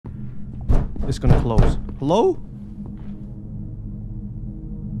it's gonna close. Hello?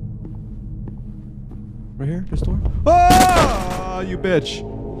 Right here? This door? Ah! You bitch!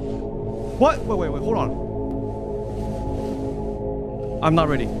 What? Wait, hold on. I'm not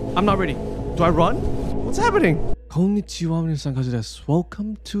ready. I'm not ready. Do I run? What's happening? Konnichiwa, minasan, Kazu desu.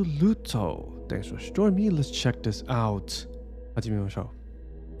 Welcome to Luto. Thanks for joining me. Let's check this out. 始めましょう.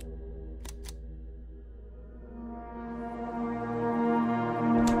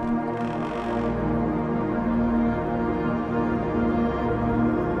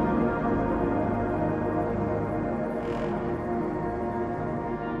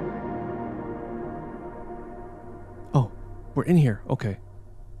 Oh, we're in here. Okay.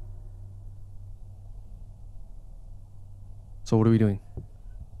 So what are we doing?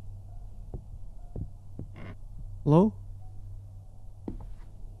 Hello?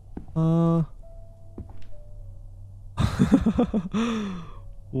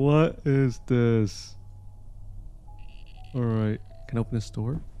 What is this? Alright, can I open this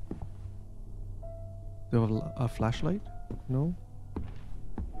door? Do you have a flashlight? No?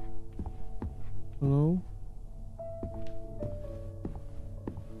 Hello?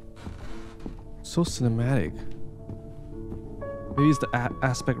 So cinematic. Maybe it's the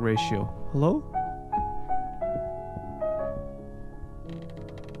aspect ratio. Hello?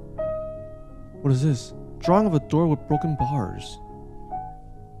 What is this? Drawing of a door with broken bars.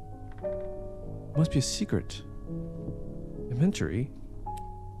 Must be a secret. Inventory?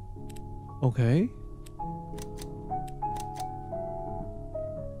 Okay.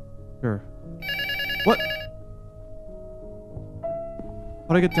 Sure. What?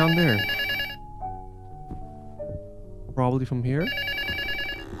 How'd I get down there? Probably from here?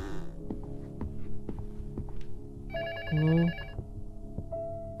 Hello?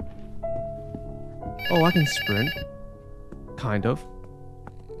 Oh, I can sprint. Kind of.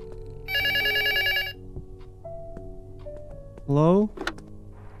 Hello?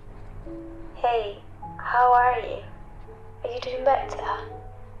 Hey, how are you? Are you doing better?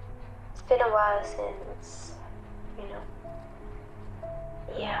 It's been a while since,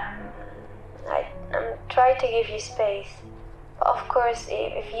 Yeah, I'm trying to give you space. But of course,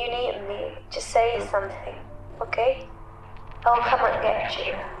 if you need me, just say something, okay? I'll come and get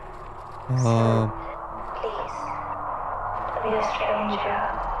you. So, please, don't be a stranger.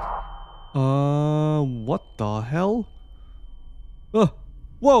 What the hell?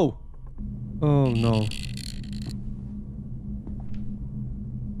 Whoa! Oh no.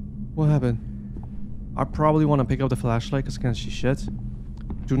 What happened? I probably want to pick up the flashlight because I can't see shit.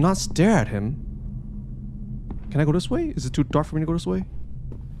 Do not stare at him. Can I go this way? Is it too dark for me to go this way?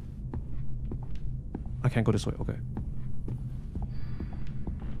 I can't go this way, okay.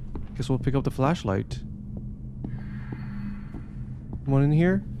 Guess we'll pick up the flashlight. One in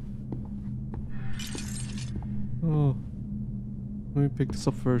here? Oh. Let me pick this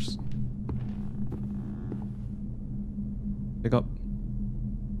up first. Pick up.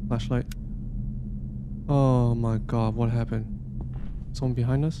 Flashlight. Oh my god, what happened? Someone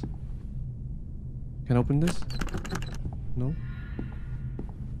behind us? Can I open this? No?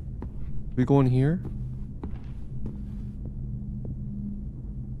 We go in here?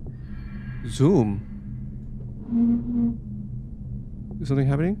 Zoom. Is something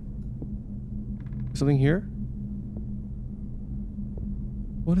happening? Is something here?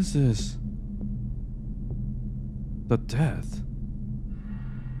 What is this? The death.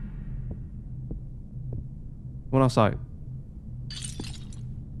 One outside.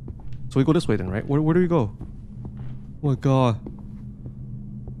 So we go this way then, right? Where do we go? Oh my god.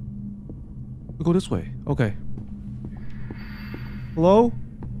 We go this way. Okay. Hello?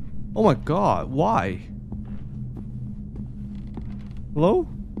 Oh my god, why? Hello?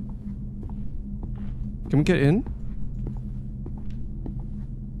 Can we get in?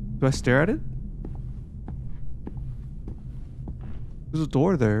 Do I stare at it? There's a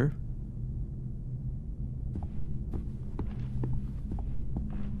door there.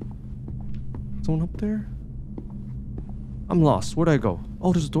 Someone up there? I'm lost. Where'd I go?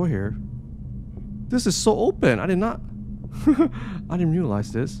 Oh, there's a door here. This is so open. I did not... I didn't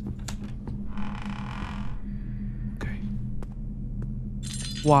realize this. Okay.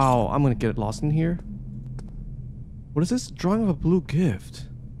 Wow, I'm gonna get lost in here. What is this? Drawing of a blue gift.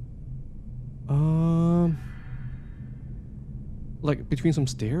 Like between some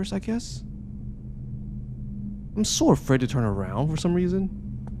stairs, I guess? I'm so afraid to turn around for some reason.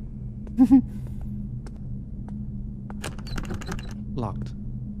 Locked.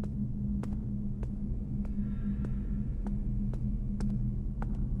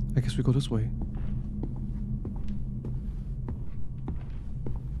 I guess we go this way.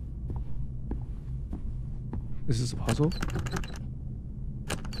 Is this a puzzle?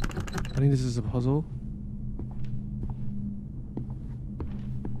 I think this is a puzzle.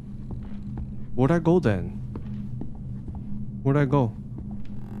 Where'd I go then? Where'd I go?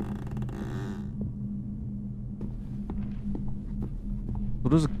 So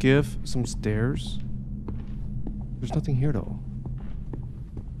there's a gift, some stairs. There's nothing here though.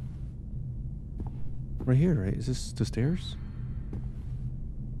 Right here, right? Is this the stairs?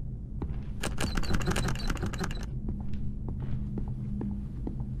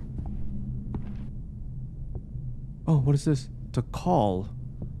 Oh, what is this? The call.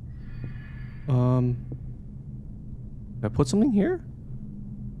 Did I put something here?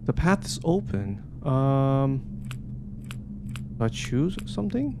 The path is open. Do I choose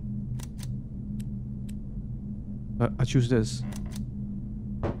something? I choose this.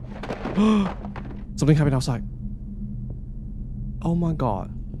 Something happened outside. Oh my god.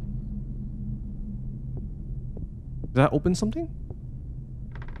 Did that open something?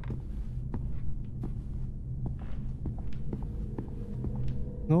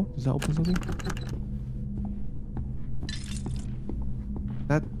 No? Does that open something?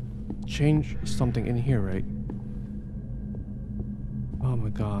 That changed something in here, right? Oh my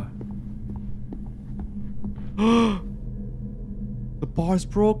god. The bar's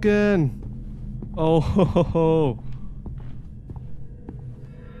broken! Oh ho, ho, ho.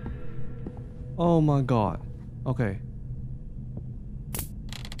 Oh my god. Okay.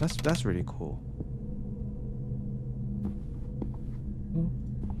 That's really cool.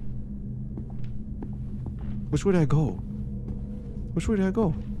 Which way did I go? Which way did I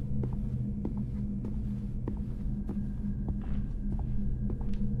go?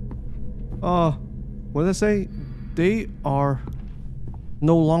 What did I say? They are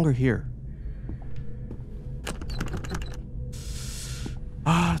no longer here.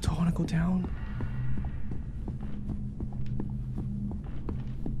 Do I want to go down?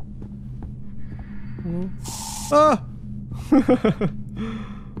 No. Ah!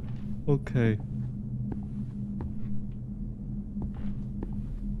 Okay.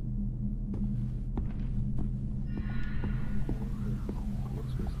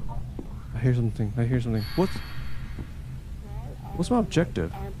 I hear something. I hear something. What's my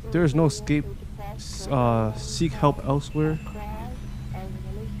objective? There is no escape. Seek help elsewhere.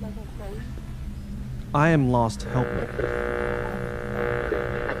 I am lost. Help me.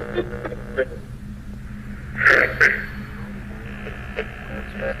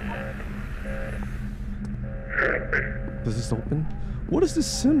 Does this open? What is this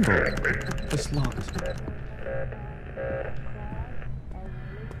symbol? It's locked.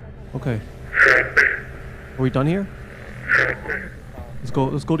 Okay. Are we done here? Let's go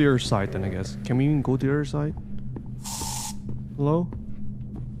to the other side then, I guess. Can we even go to the other side? Hello?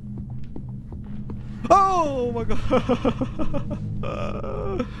 Oh my god!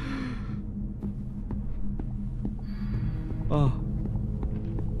 Oh.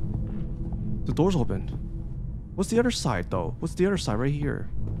 The door's open. What's the other side though? What's the other side right here?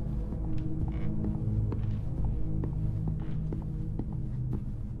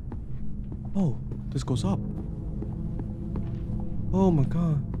 Oh, this goes up. Oh my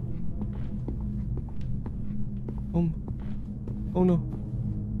god. Oh no.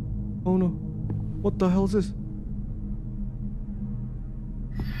 Oh no. What the hell is this?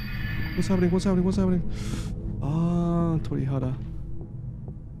 What's happening? What's happening? What's happening? Ah, Torihara.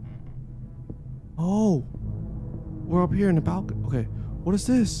 Oh. We're up here in the balcony. Okay. What is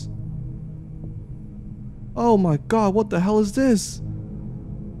this? Oh my god, what the hell is this?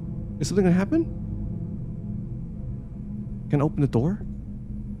 Is something gonna happen? Can I open the door?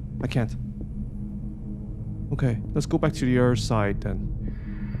 I can't. Okay, let's go back to the other side then.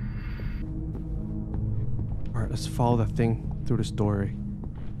 Alright, let's follow that thing through this doorway.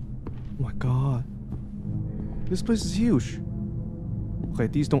 Oh my god. This place is huge. Okay,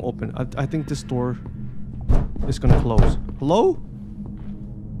 these don't open. I think this door is gonna close. Hello?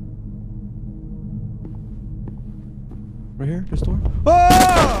 Right here? This door?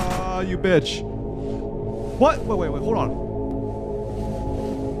 Ah! You bitch! What? Wait, hold on.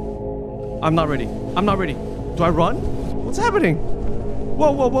 I'm not ready. I'm not ready. Do I run? What's happening?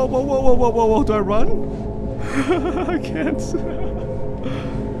 Whoa. Do I run? I can't.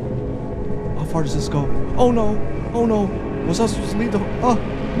 How far does this go? Oh no. Oh no. Was I supposed to leave the... Oh,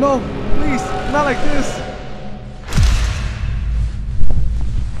 no. Please. Not like this.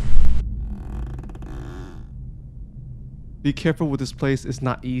 Be careful with this place. It's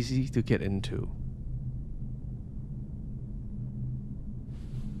not easy to get into.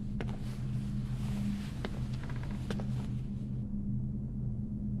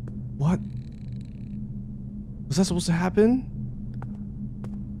 What? Was that supposed to happen?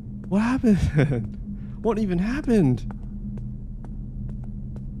 What happened? What even happened?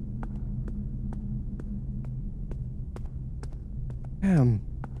 Damn.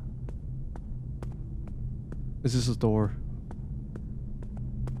 Is this a door?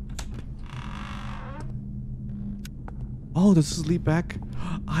 Oh, does this lead back?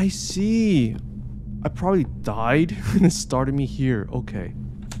 I see. I probably died and it started me here. Okay.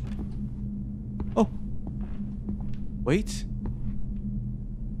 Oh. Wait.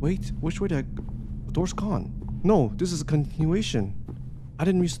 Wait, which way did I... The door's gone. No, this is a continuation. I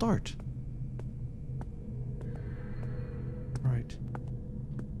didn't restart. Right.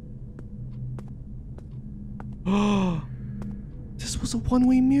 Oh, this was a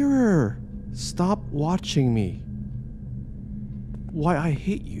one-way mirror. Stop watching me. Why I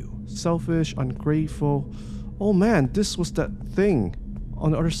hate you. Selfish, ungrateful. Oh man, this was that thing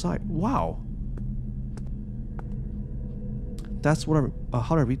on the other side. Wow. That's what I...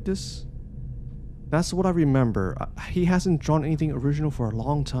 how do I read this? That's what I remember. He hasn't drawn anything original for a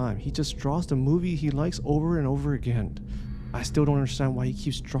long time. He just draws the movie he likes over and over again. I still don't understand why he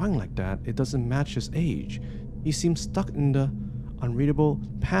keeps drawing like that. It doesn't match his age. He seems stuck in the unreadable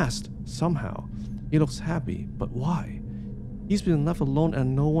past somehow. He looks happy, but why? He's been left alone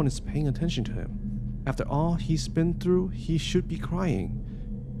and no one is paying attention to him. After all he's been through, he should be crying.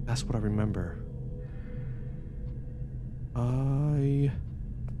 That's what I remember.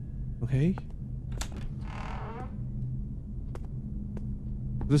 Okay.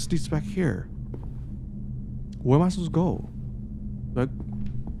 This leads back here. Where am I supposed to go? Like...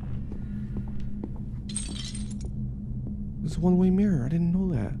 It's a one-way mirror. I didn't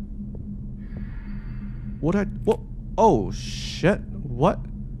know that. What? Oh, shit. What?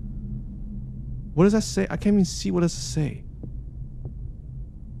 What does that say? I can't even see what does it say.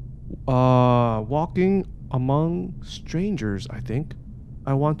 Walking among strangers, I think.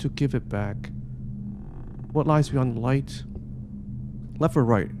 I want to give it back. What lies beyond the light? Left or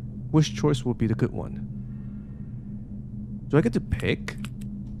right? Which choice will be the good one? Do I get to pick?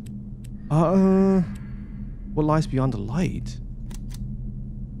 What lies beyond the light?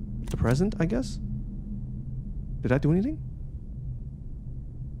 The present, I guess? Did I do anything?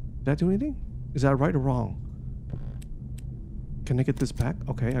 Did I do anything? Is that right or wrong? Can I get this back?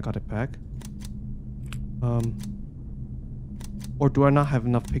 Okay, I got it back. Or do I not have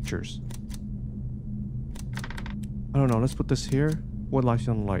enough pictures? I don't know. Let's put this here. What lies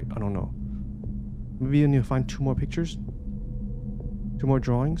beyond the light? I don't know. Maybe I need to find 2 more pictures? 2 more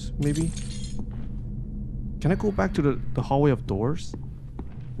drawings, maybe? Can I go back to the hallway of doors?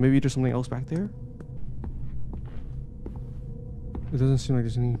 Maybe there's something else back there? It doesn't seem like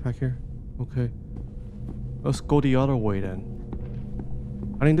there's anything back here. Okay. Let's go the other way then.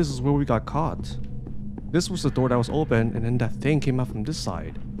 I think this is where we got caught. This was the door that was open, and then that thing came out from this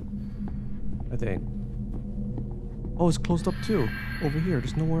side. I think. Oh, it's closed up too. Over here.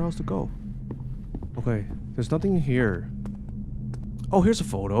 There's nowhere else to go. Okay. There's nothing here. Oh, here's a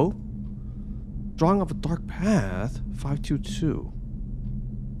photo. Drawing of a dark path. 522.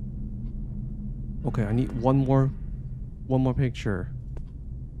 Okay, I need one more picture.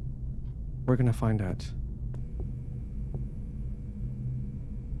 Where can I find that?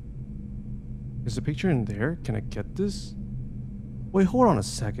 Is the picture in there? Can I get this? Wait, hold on a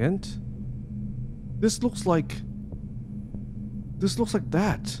second. This looks like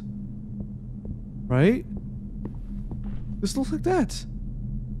that. Right? This looks like that.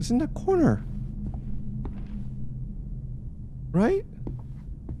 It's in that corner. Right?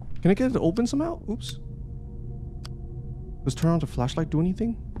 Can I get it to open somehow? Oops. Does turn on the flashlight do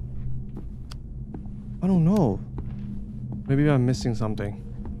anything? I don't know. Maybe I'm missing something.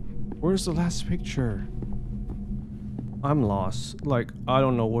 Where's the last picture? I'm lost. Like, I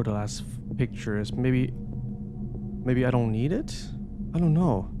don't know where the last picture is. Maybe I don't need it? I don't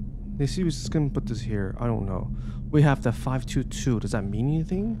know. They see we're just gonna put this here. I don't know. We have the 522. Does that mean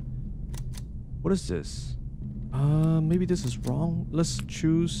anything? What is this? Maybe this is wrong. Let's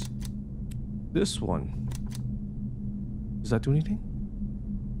choose this one. Does that do anything?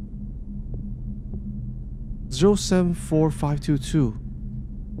 074522.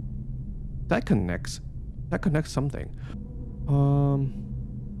 That connects something.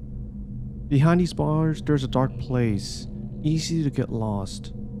 Behind these bars, there's a dark place. Easy to get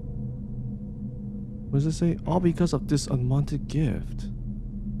lost. What does it say? All because of this unwanted gift.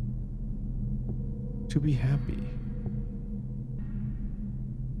 To be happy.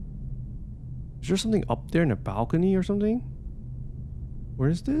 Is there something up there in a balcony or something? Where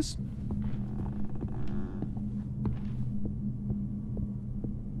is this?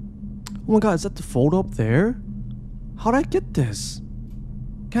 Oh my god, is that the photo up there? How'd I get this?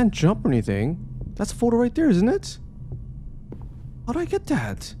 Can't jump or anything. That's a photo right there, isn't it? How'd I get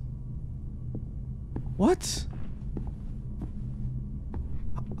that? What?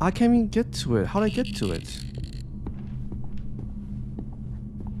 I can't even get to it. How'd I get to it?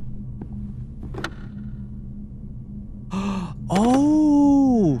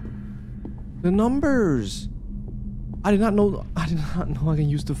 Oh! The numbers! I did not know I can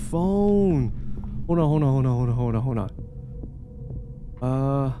use the phone. Hold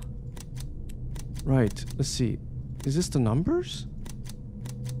on. Right, let's see. Is this the numbers?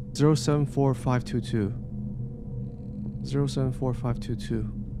 074522. 074522.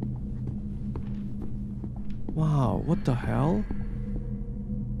 Wow, what the hell?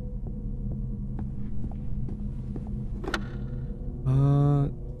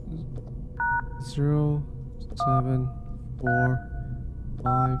 Zero, 7, 4,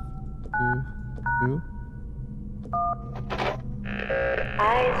 5, 2, 2.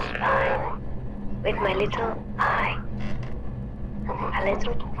 I spy with my little eye. A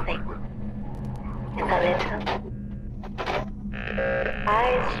little thing. And a little. I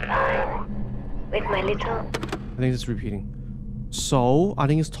spy with my little. I think it's repeating. So, I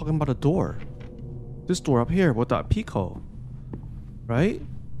think it's talking about a door. This door up here with that peephole. Right?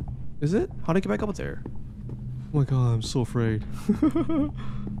 Is it? How'd I get back up there? Oh my god, I'm so afraid.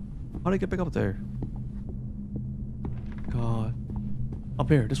 How'd I get back up there? God. Up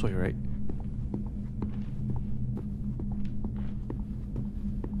here, this way, right?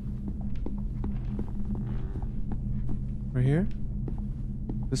 Right here?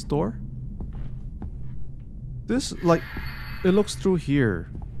 This door? This, like, it looks through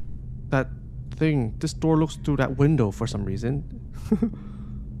here. That thing. This door looks through that window for some reason.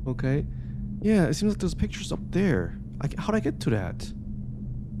 Okay. Yeah, it seems like there's pictures up there. How'd I get to that?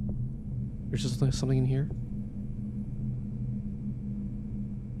 There's just something in here.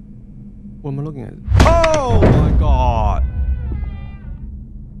 What am I looking at? Oh my god!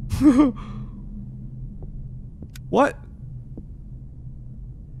 What?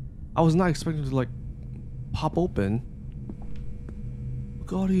 I was not expecting to like pop open.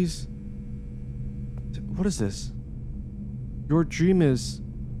 Look at all these. What is this? Your dream is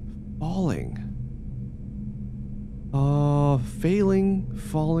falling. Failing,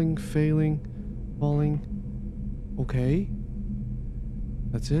 falling, failing, falling. Okay.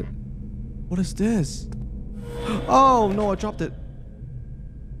 That's it. What is this? Oh no, I dropped it.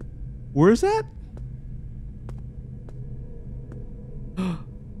 Where is that?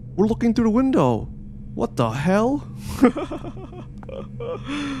 We're looking through the window. What the hell?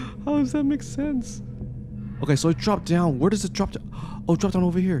 How does that make sense? Okay, so it dropped down. Where does it drop down? Oh, it dropped down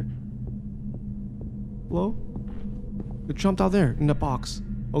over here. Hello? It jumped out there in the box.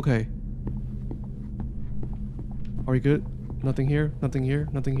 Okay. Are we good? Nothing here? Nothing here?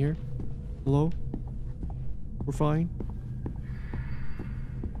 Nothing here? Hello? We're fine?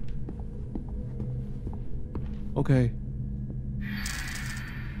 Okay.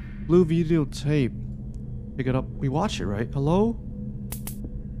 Blue videotape. Pick it up. We watch it, right? Hello?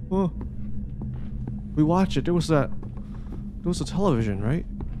 Oh. We watch it. There was a television, right?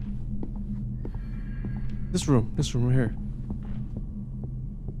 This room right here.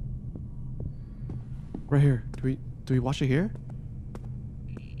 Right here. Do we watch it here?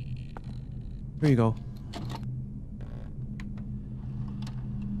 There you go.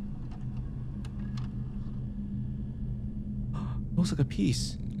 Looks like a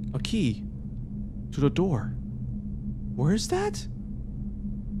piece. A key. To the door. Where is that?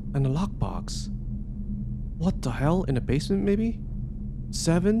 And the lockbox. What the hell? In the basement, maybe?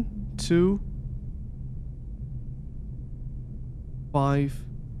 7, 2, 5.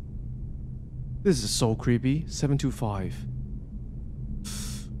 This is so creepy. 725.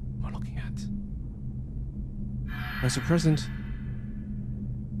 What am I looking at? That's a present.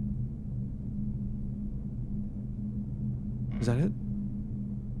 Is that it?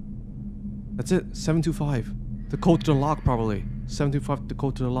 That's it. 725. The code to the lock, probably. 725, the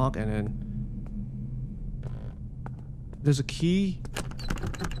code to the lock, and then there's a key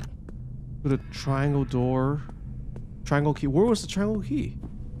to the triangle door. Triangle key. Where was the triangle key?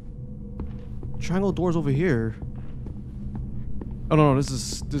 Triangle door's over here. Oh no, this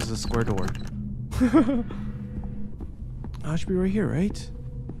is a square door. I should be right here, right?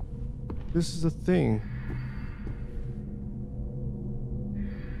 This is the thing.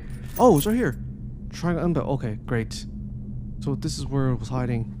 Oh, it's right here. Triangle embody. Okay, great. So this is where it was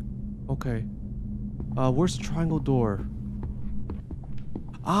hiding. Okay. Where's the triangle door?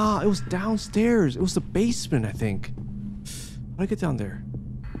 Ah, it was downstairs. It was the basement, I think. How'd I get down there?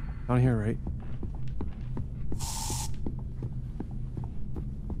 Down here, right?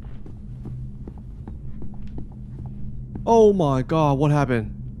 Oh my god, what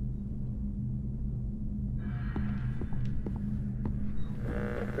happened?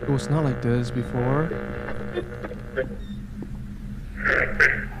 It was not like this before.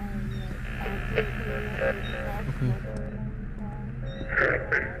 Okay.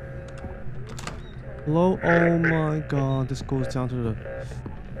 Hello? Oh my god, this goes down to the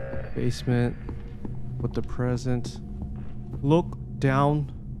basement with the present. Look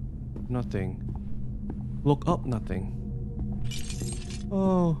down, nothing. Look up, nothing.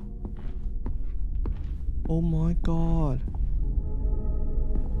 Oh. Oh my god.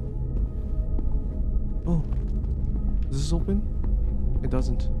 Oh. Does this open? It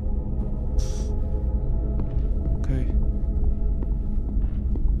doesn't. Okay.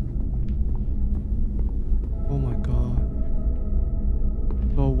 Oh my god.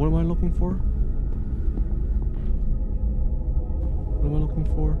 So what am I looking for? What am I looking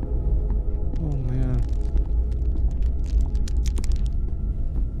for? Oh man.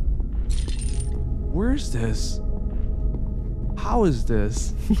 Where is this? How is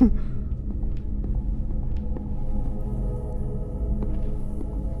this?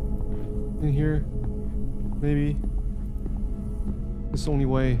 In here? Maybe? It's the only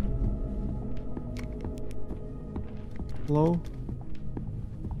way. Hello?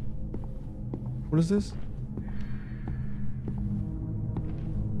 What is this?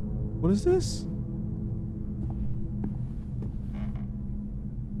 What is this?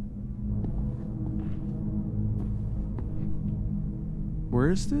 Where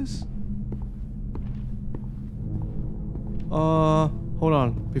is this? Hold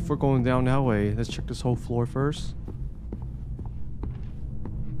on. Before going down that way, let's check this whole floor first.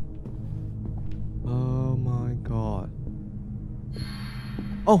 Oh my god.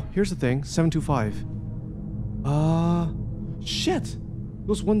 Oh, here's the thing. 725. Shit!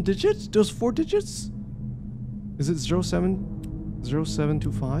 Those 1 digits? Those 4 digits? Is it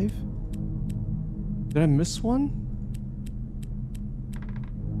 0725? Did I miss one?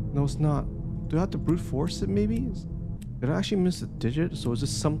 No, it's not. Do I have to brute force it maybe? Did I actually miss a digit? So is this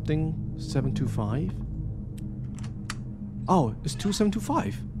something 725? Oh, it's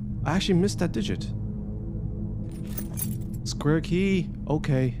 2725. I actually missed that digit. Square key.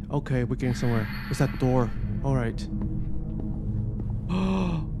 Okay, okay, we're getting somewhere. It's that door. Alright.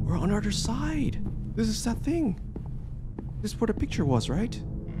 Oh, we're on the other side. This is that thing. This is where the picture was, right?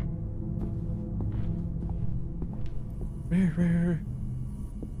 Where?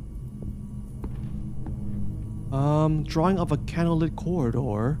 Drawing of a candlelit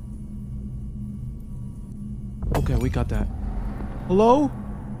corridor. Okay, we got that. Hello?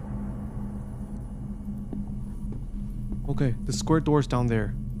 Okay, the square door's down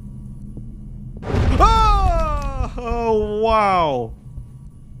there. Ah! Oh, wow.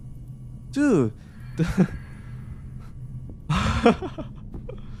 Dude. The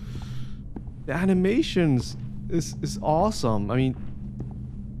animations is awesome. I mean...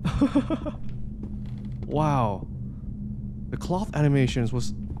 Wow. The cloth animations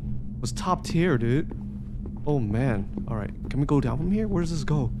was top tier, dude. Oh man. Alright. Can we go down from here? Where does this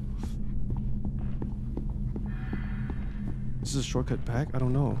go? Is this a shortcut back? I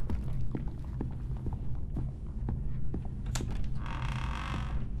don't know.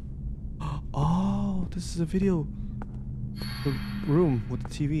 Oh, this is a video. The room with the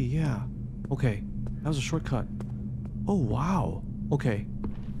TV, yeah. Okay. That was a shortcut. Oh wow. Okay.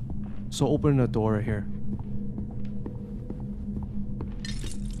 So open the door right here.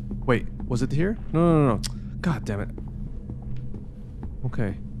 Wait, was it here? No. God damn it.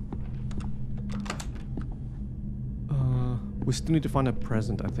 Okay. We still need to find a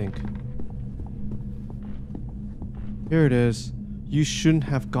present, I think. Here it is. You shouldn't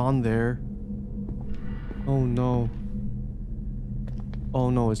have gone there. Oh no.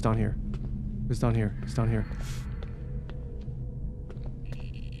 Oh no, it's down here. It's down here. It's down here.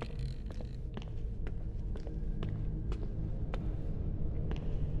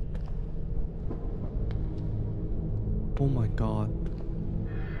 Oh my god.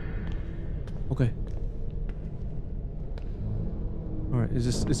 Okay. Alright, is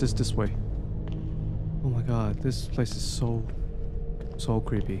this way? Oh my god, this place is so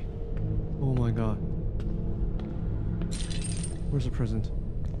creepy. Oh my god. Where's the present?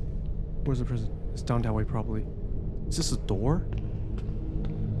 Where's the present? It's down that way probably. Is this a door?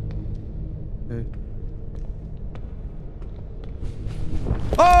 Okay.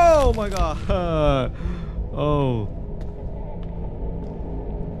 Oh my god! Oh.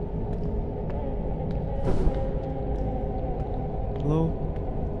 Hello?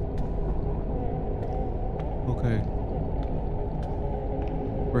 Okay.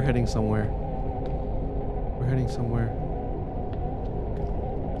 We're heading somewhere. We're heading somewhere.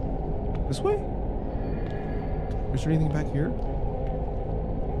 This way? Is there anything back here?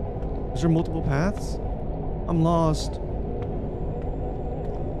 Is there multiple paths? I'm lost.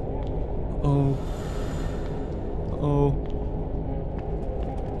 Uh-oh. Uh-oh.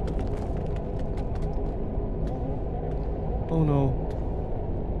 Oh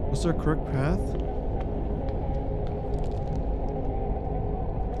no. Was there a correct path?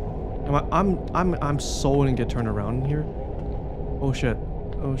 I'm so gonna get turned around in here. Oh shit.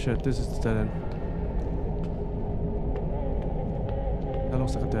 Oh shit, this is the dead end. That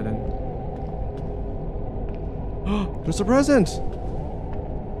looks like a dead end. There's a present!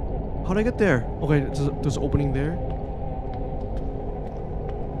 How did I get there? Okay, there's an opening there.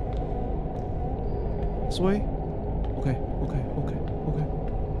 This way? Okay, okay, okay, okay.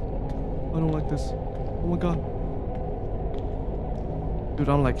 I don't like this. Oh my god. Dude,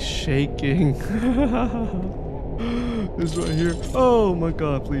 I'm like shaking. It's right here. Oh my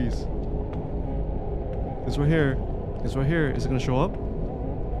god, please. It's right here. It's right here. Is it gonna show up?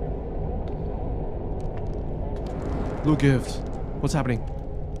 Blue gift. What's happening?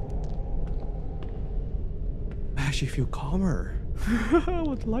 I actually feel calmer.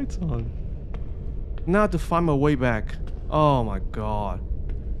 With the lights on. Now to find my way back. Oh my god.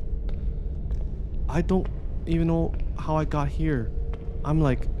 I don't even know how I got here. I'm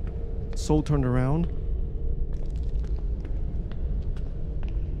like so turned around.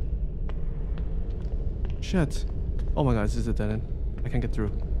 Shit. Oh my god, this is a dead end. I can't get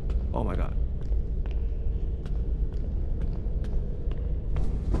through. Oh my god.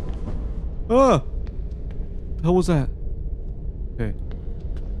 Ah! The hell was that? Okay.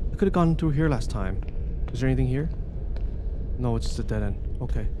 I could have gone through here last time. Is there anything here? No, it's just a dead end.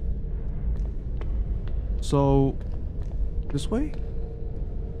 Okay. So... this way?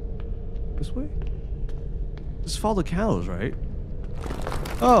 This way? Just follow the cows, right?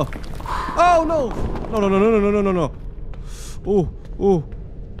 Oh! Oh no! No no no no no no no no! Oh oh!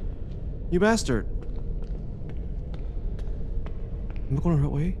 You bastard! Am I going the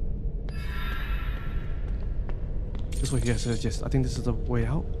right way? This way, yes, yes, yes. I think this is the way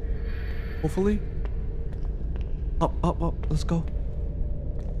out. Hopefully. Up, up, up. Let's go.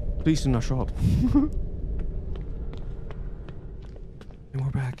 Please do not show up. And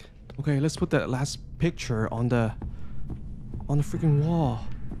we're back. Okay, let's put that last picture on the freaking wall.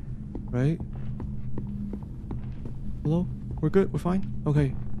 Right? Hello? We're good? We're fine?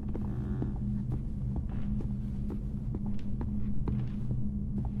 Okay.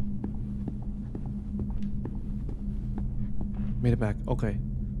 Made it back. Okay.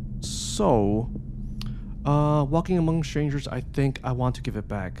 So, walking among strangers, I think I want to give it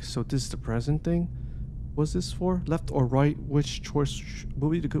back. So this is the present thing. What's this for? Left or right? Which choice will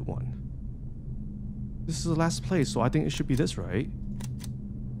be the good one? This is the last place, so I think it should be this, right?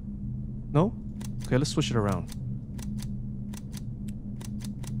 No? Okay, let's switch it around.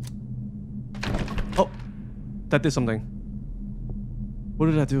 Oh! That did something. What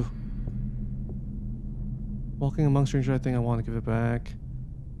did that do? Walking among strangers, I think I want to give it back.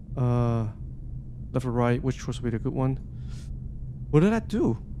 Left or right? Which choice will be the good one? What did that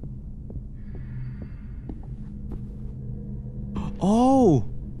do? Oh!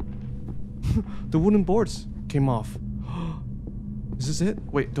 The wooden boards came off. Is this it?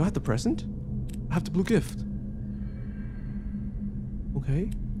 Wait, do I have the present? I have the blue gift.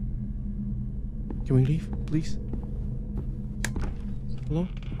 Okay. Can we leave, please? Hello?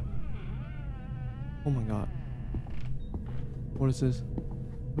 Oh my god. What is this?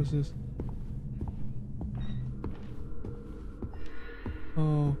 What is this?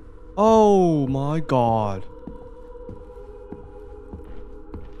 Oh. Oh my god.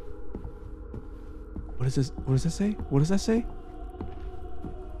 What is this? What does that say? What does that say?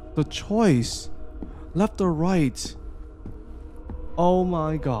 The choice. Left or right? Oh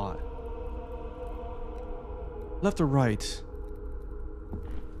my god. Left or right?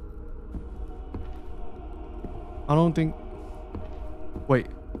 I don't think... Wait.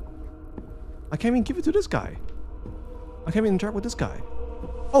 I can't even give it to this guy. I can't even interact with this guy.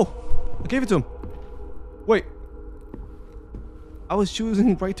 Oh! I gave it to him. Wait. I was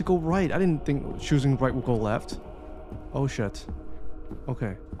choosing right to go right. I didn't think choosing right would go left. Oh shit.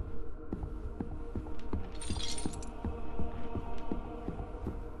 Okay.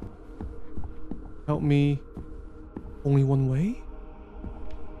 Help me. Only one way?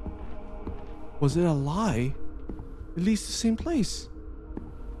 Was it a lie? It leads to the same place.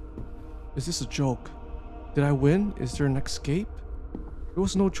 Is this a joke? Did I win? Is there an escape? There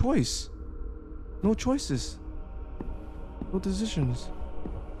was no choice. No choices. No decisions.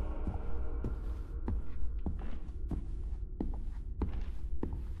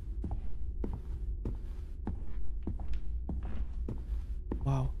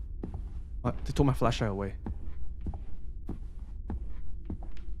 Wow. They took my flashlight away.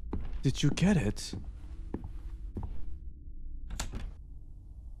 Did you get it?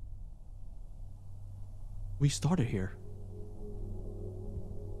 We started here.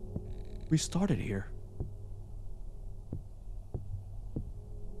 We started here.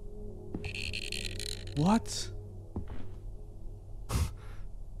 What?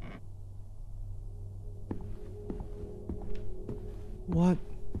 What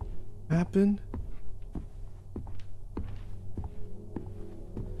happened?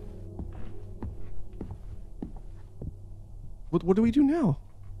 What do we do now?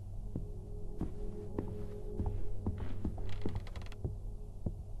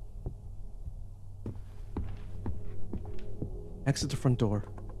 Exit the front door.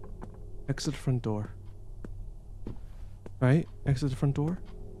 Exit the front door. Right? Exit the front door.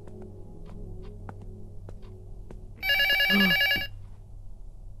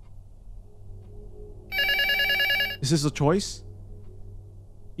 Is this a choice?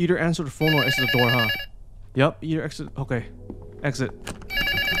 Either answer the phone or exit the door, huh? Yep, either exit. Okay. Exit.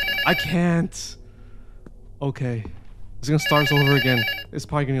 I can't. Okay. It's gonna start us over again. It's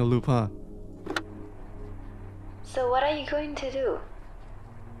probably gonna be a loop, huh? So what are you going to do?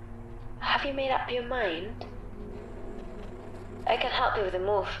 Have you made up your mind? I can help you with the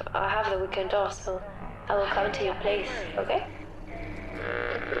move. I have the weekend off, so I will come to your place, okay?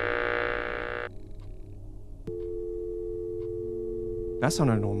 That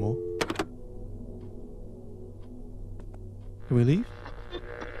sounded normal. Can we leave?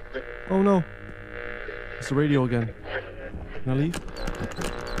 Oh no. It's the radio again. Can I leave?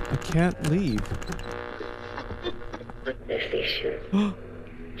 I can't leave. Decisions,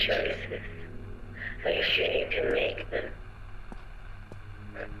 choices. Are you sure you can make them?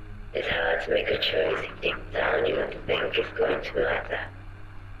 It's hard to make a choice deep down you don't think it's going to matter.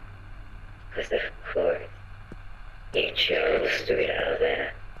 Because of course, you chose to be out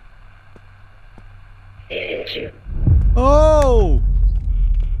there. Didn't you? Oh!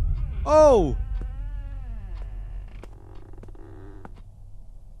 Oh!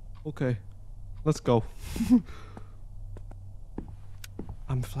 Okay. Let's go.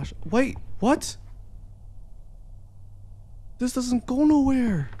 I'm flash. Wait, what? This doesn't go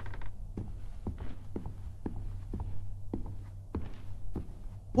nowhere.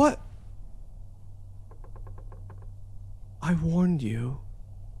 What? I warned you.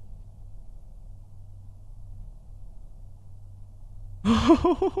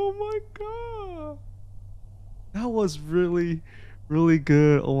 Oh my god. That was really, really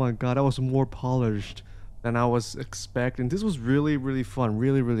good. Oh my god, that was more polished than I was expecting. This was really, really fun.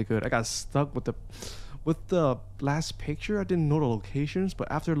 Really, really good. I got stuck with the last picture. I didn't know the locations,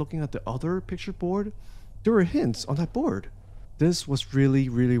 but after looking at the other picture board, there were hints on that board. This was really,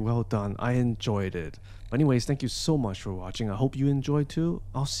 really well done. I enjoyed it. But anyways, thank you so much for watching. I hope you enjoyed too.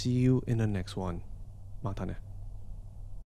 I'll see you in the next one. Matane.